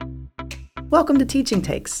Welcome to Teaching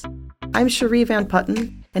Takes. I'm Cherie Van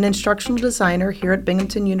Putten, an instructional designer here at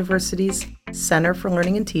Binghamton University's Center for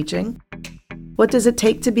Learning and Teaching. What does it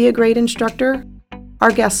take to be a great instructor?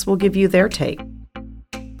 Our guests will give you their take.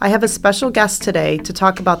 I have a special guest today to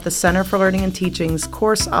talk about the Center for Learning and Teaching's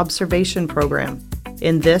course observation program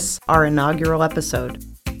in this, our inaugural episode.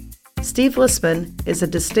 Steve Lisman is a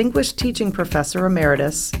distinguished teaching professor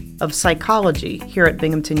emeritus of psychology here at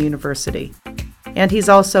Binghamton University, and he's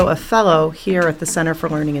also a fellow here at the Center for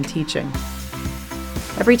Learning and Teaching.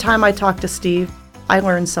 Every time I talk to Steve, I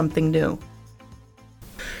learn something new.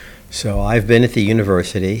 So I've been at the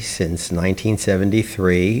university since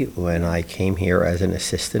 1973 when I came here as an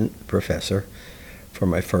assistant professor for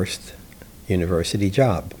my first university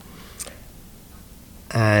job.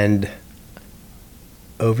 And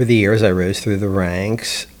over the years, I rose through the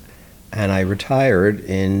ranks, and I retired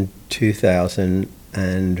in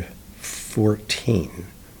 2014,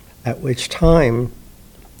 at which time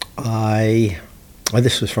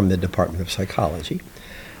this was from the Department of Psychology,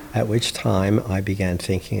 at which time I began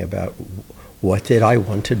thinking about what did I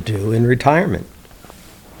want to do in retirement.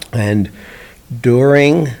 And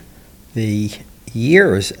during the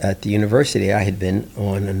years at the university, I had been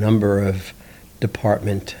on a number of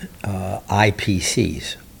department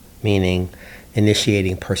IPCs, meaning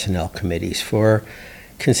initiating personnel committees for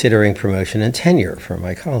considering promotion and tenure for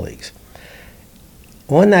my colleagues.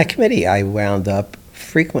 On that committee, I wound up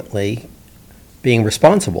frequently being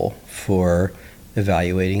responsible for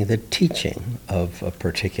evaluating the teaching of a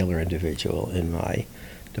particular individual in my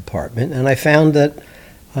department, and I found that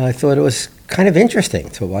I thought it was kind of interesting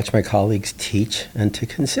to watch my colleagues teach and to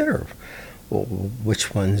consider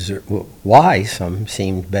which ones, why some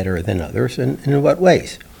seemed better than others, and in what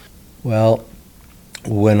ways. Well,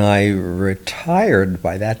 when I retired,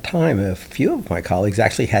 by that time, a few of my colleagues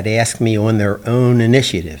actually had asked me on their own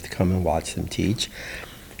initiative to come and watch them teach.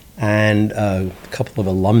 And a couple of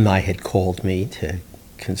alumni had called me to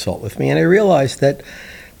consult with me, and I realized that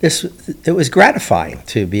it was gratifying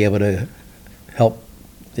to be able to help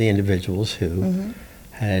the individuals who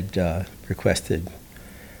had requested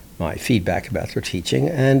my feedback about their teaching.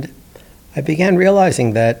 And I began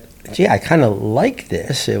realizing that, I kind of liked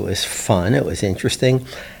this. It was fun. It was interesting.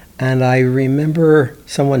 And I remember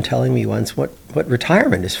someone telling me once what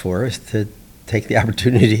retirement is for, is to take the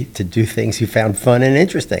opportunity to do things you found fun and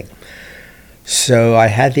interesting. So I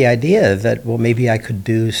had the idea that, maybe I could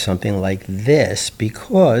do something like this,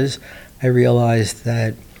 because I realized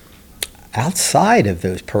that outside of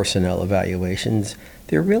those personnel evaluations,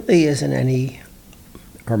 there really isn't any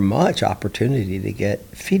or much opportunity to get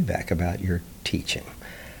feedback about your teaching.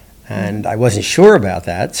 And I wasn't sure about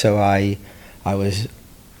that, so I was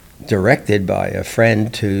directed by a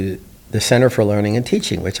friend to the Center for Learning and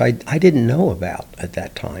Teaching, which I didn't know about at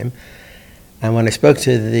that time. And when I spoke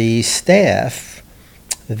to the staff,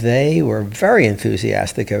 they were very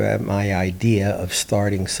enthusiastic about my idea of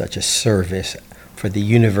starting such a service for the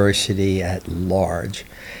university at large.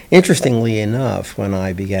 Interestingly enough, when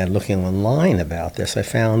I began looking online about this, I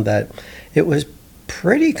found that it was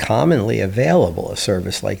pretty commonly available, a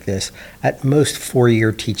service like this, at most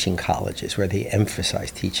four-year teaching colleges where they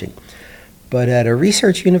emphasize teaching. But at a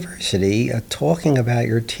research university, talking about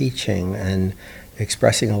your teaching and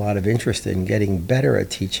expressing a lot of interest in getting better at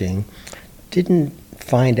teaching didn't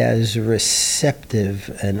find as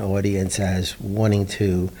receptive an audience as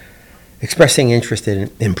expressing interest in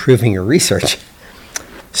improving your research.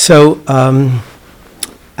 So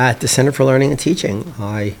at the Center for Learning and Teaching,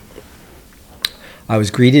 I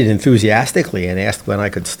was greeted enthusiastically and asked when I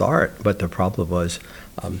could start, but the problem was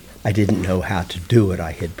I didn't know how to do what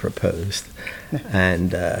I had proposed,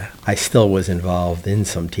 and I still was involved in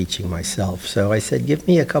some teaching myself. So I said, give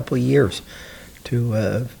me a couple years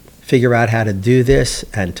to figure out how to do this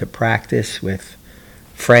and to practice with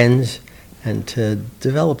friends and to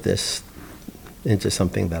develop this into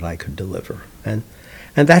something that I could deliver. And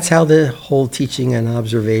that's how the whole teaching and the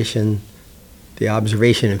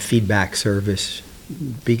observation and feedback service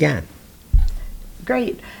began.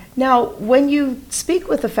 Great. Now, when you speak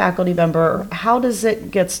with a faculty member, how does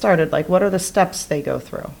it get started? Like, what are the steps they go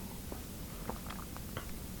through?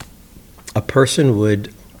 A person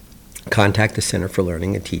would contact the Center for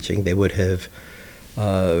Learning and Teaching. They would have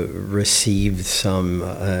received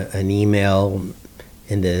an email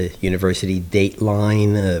in the university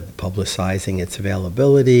Dateline publicizing its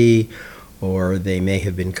availability, or they may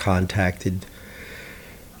have been contacted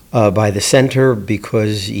by the center,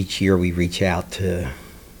 because each year we reach out to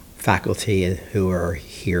faculty who are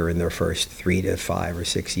here in their first 3 to 5 or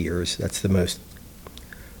 6 years. That's the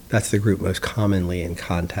group most commonly in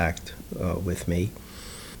contact with me.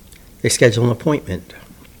 they schedule an appointment,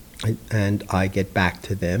 and I get back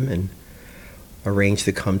to them and arrange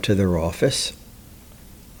to come to their office.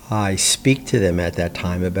 I speak to them at that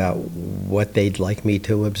time about what they'd like me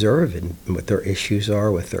to observe and what their issues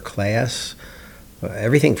are with their class,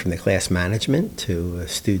 everything from the class management to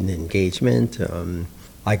student engagement.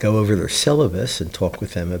 I go over their syllabus and talk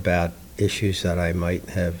with them about issues that I might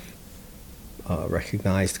have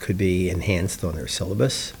recognized could be enhanced on their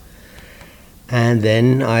syllabus. And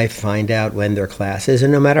then I find out when their class is,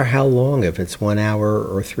 and no matter how long, if it's 1 hour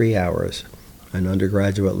or 3 hours, an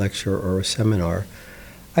undergraduate lecture or a seminar,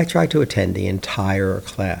 I try to attend the entire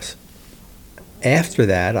class. After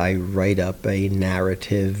that, I write up a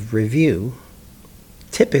narrative review.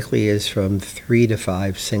 Typically is from 3 to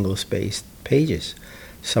 5 single-spaced pages,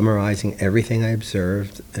 summarizing everything I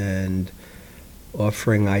observed and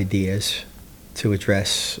offering ideas to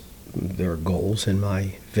address their goals in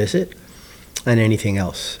my visit and anything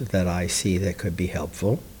else that I see that could be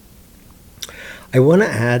helpful. I want to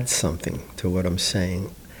add something to what I'm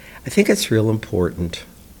saying. I think it's real important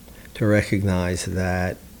to recognize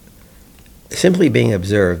that simply being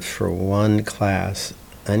observed for one class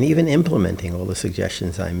and even implementing all the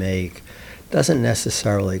suggestions I make doesn't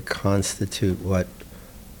necessarily constitute what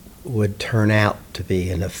would turn out to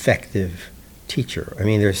be an effective teacher. I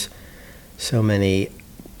mean, there's so many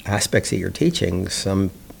aspects of your teaching.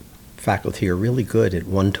 Some faculty are really good at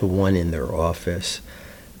one-to-one in their office,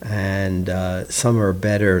 and some are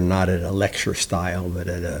better not at a lecture style but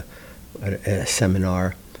at a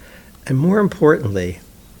seminar. And more importantly,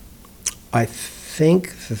 I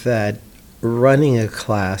think that running a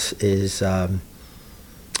class is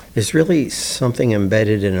really something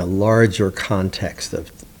embedded in a larger context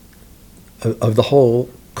of the whole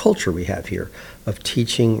culture we have here of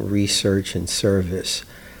teaching, research, and service.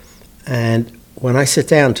 And when I sit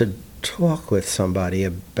down to talk with somebody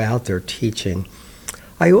about their teaching,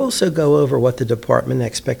 I also go over what the department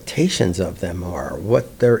expectations of them are,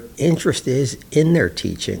 what their interest is in their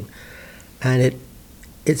teaching. And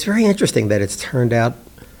it's very interesting that it's turned out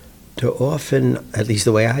to often, at least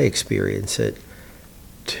the way I experience it,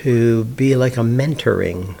 to be like a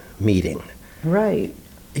mentoring meeting. Right.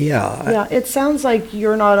 Yeah. Yeah, it sounds like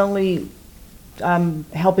you're not only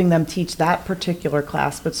helping them teach that particular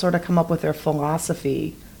class, but sort of come up with their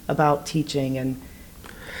philosophy about teaching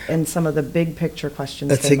and some of the big picture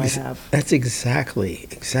questions they might have. That's exactly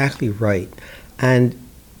right. And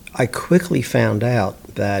I quickly found out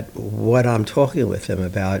that what I'm talking with them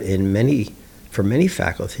about for many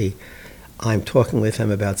faculty, I'm talking with them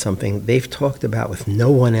about something they've talked about with no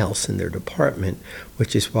one else in their department,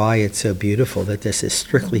 which is why it's so beautiful that this is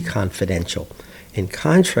strictly confidential. In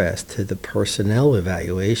contrast to the personnel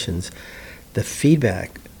evaluations, the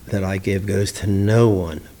feedback that I give goes to no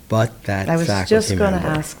one but that faculty member. I was just going to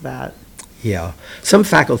ask that. Yeah. Some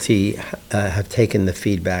faculty have taken the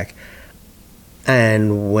feedback,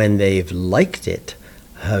 and when they've liked it,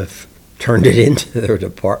 have turned it into their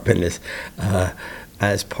department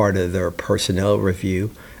as part of their personnel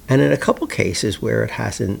review. And in a couple cases where it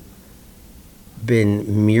hasn't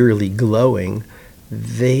been merely glowing,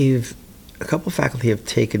 a couple faculty have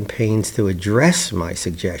taken pains to address my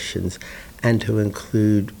suggestions and to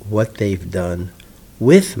include what they've done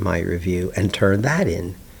with my review and turn that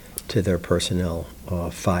in to their personnel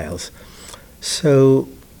files. So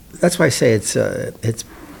that's why I say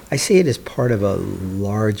I see it as part of a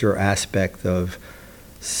larger aspect of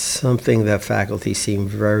something that faculty seem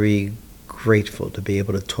very grateful to be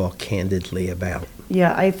able to talk candidly about.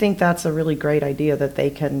 Yeah, I think that's a really great idea, that they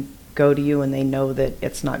can go to you and they know that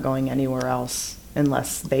it's not going anywhere else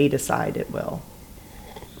unless they decide it will.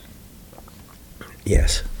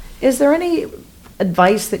 Yes. Is there any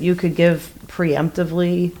advice that you could give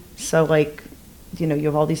preemptively? So you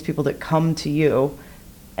have all these people that come to you,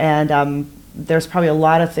 and there's probably a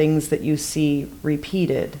lot of things that you see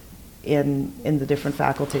repeated in the different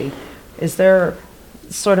faculty. Is there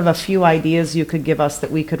sort of a few ideas you could give us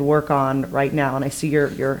that we could work on right now? And I see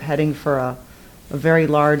you're heading for a very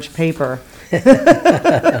large paper.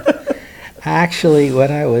 Actually,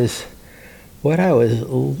 what I was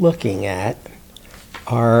looking at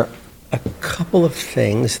are a couple of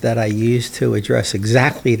things that I use to address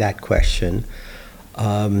exactly that question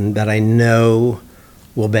that I know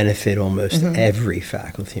will benefit almost every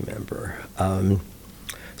faculty member.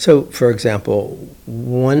 So, for example,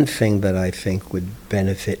 one thing that I think would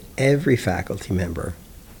benefit every faculty member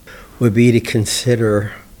would be to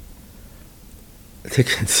consider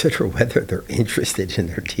whether they're interested in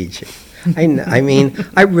their teaching. I mean,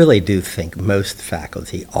 I really do think most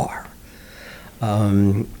faculty are.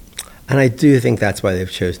 And I do think that's why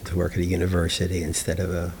they've chosen to work at a university instead of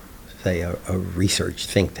a say, a research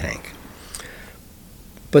think tank.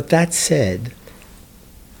 But that said,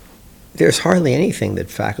 there's hardly anything that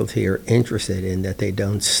faculty are interested in that they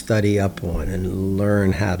don't study up on and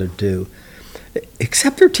learn how to do,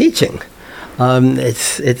 except their teaching.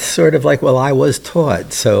 It's sort of like, well, I was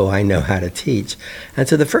taught, so I know how to teach. And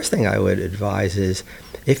so the first thing I would advise is,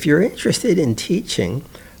 if you're interested in teaching,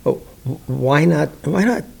 why not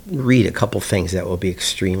read a couple things that will be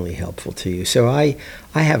extremely helpful to you? So I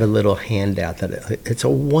have a little handout that it's a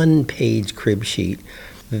one-page crib sheet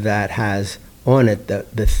that has on it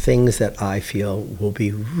the things that I feel will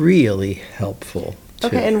be really helpful.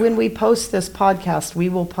 Okay, and when we post this podcast, we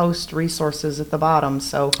will post resources at the bottom,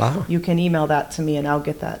 so you can email that to me and I'll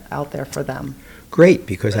get that out there for them. Great,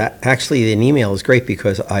 because actually an email is great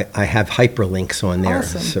because I have hyperlinks on there.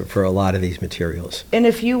 Awesome. So for a lot of these materials. And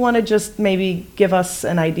if you want to just maybe give us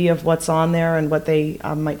an idea of what's on there and what they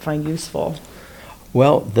might find useful.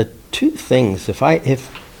 Well, the two things, if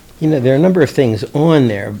there are a number of things on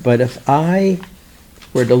there, but if I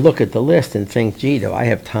were to look at the list and think, gee, do I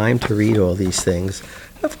have time to read all these things?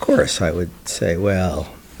 Of course, I would say,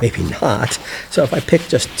 well, maybe not. So if I pick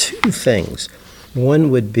just two things,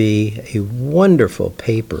 one would be a wonderful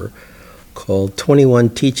paper called 21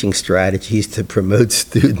 Teaching Strategies to Promote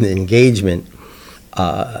Student Engagement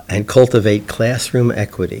and Cultivate Classroom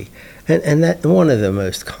Equity. And that one of the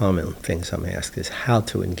most common things I'm asked is how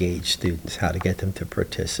to engage students, how to get them to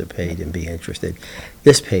participate and be interested.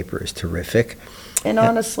 This paper is terrific. And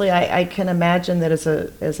honestly, I can imagine that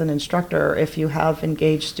as an instructor, if you have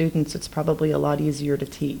engaged students, it's probably a lot easier to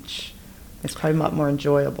teach. It's probably a lot more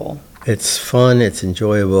enjoyable. It's fun, it's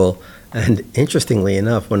enjoyable, and interestingly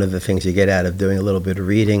enough, one of the things you get out of doing a little bit of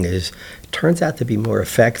reading is it turns out to be more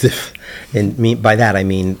effective. And by that I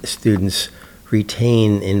mean students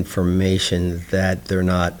retain information that they're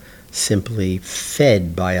not simply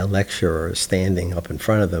fed by a lecturer standing up in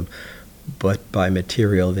front of them, but by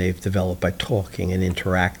material they've developed by talking and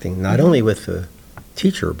interacting, not only with the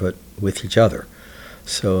teacher, but with each other.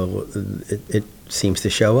 So it seems to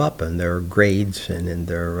show up in their grades and in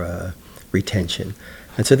their retention.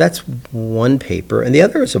 And so that's one paper. And the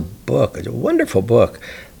other is a book. It's a wonderful book.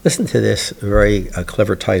 Listen to this very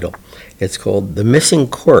clever title. It's called The Missing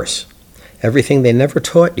Course: Everything They Never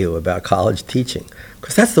Taught You About College Teaching.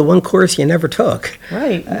 Because that's the one course you never took.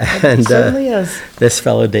 Right, it certainly is. This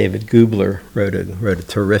fellow, David Gubler, wrote a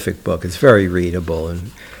terrific book. It's very readable.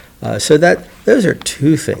 And so those are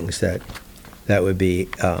two things that would be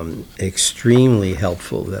extremely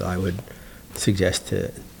helpful that I would suggest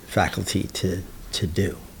to faculty to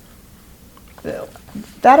do.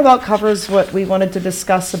 That about covers what we wanted to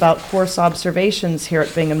discuss about course observations here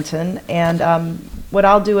at Binghamton. And what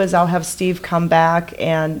I'll do is I'll have Steve come back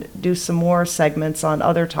and do some more segments on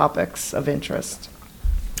other topics of interest.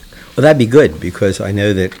 Well, that'd be good, because I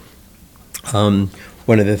know that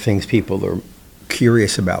one of the things people are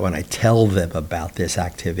curious about when I tell them about this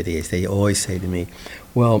activity is they always say to me,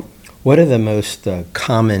 well, what are the most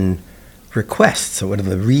common requests, or what are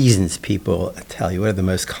the reasons people tell you? What are the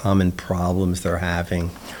most common problems they're having?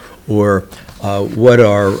 Or what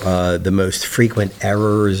are the most frequent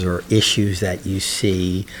errors or issues that you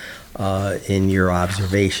see in your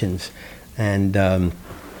observations? And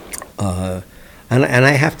I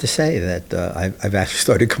have to say that I've actually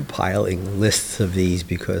started compiling lists of these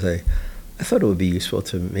because I thought it would be useful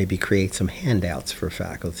to maybe create some handouts for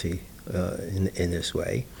faculty in this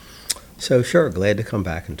way. So sure, glad to come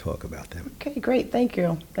back and talk about them. Okay, great. Thank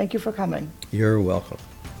you. Thank you for coming. You're welcome.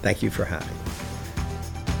 Thank you for having me.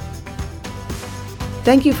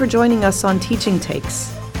 Thank you for joining us on Teaching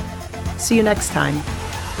Takes. See you next time.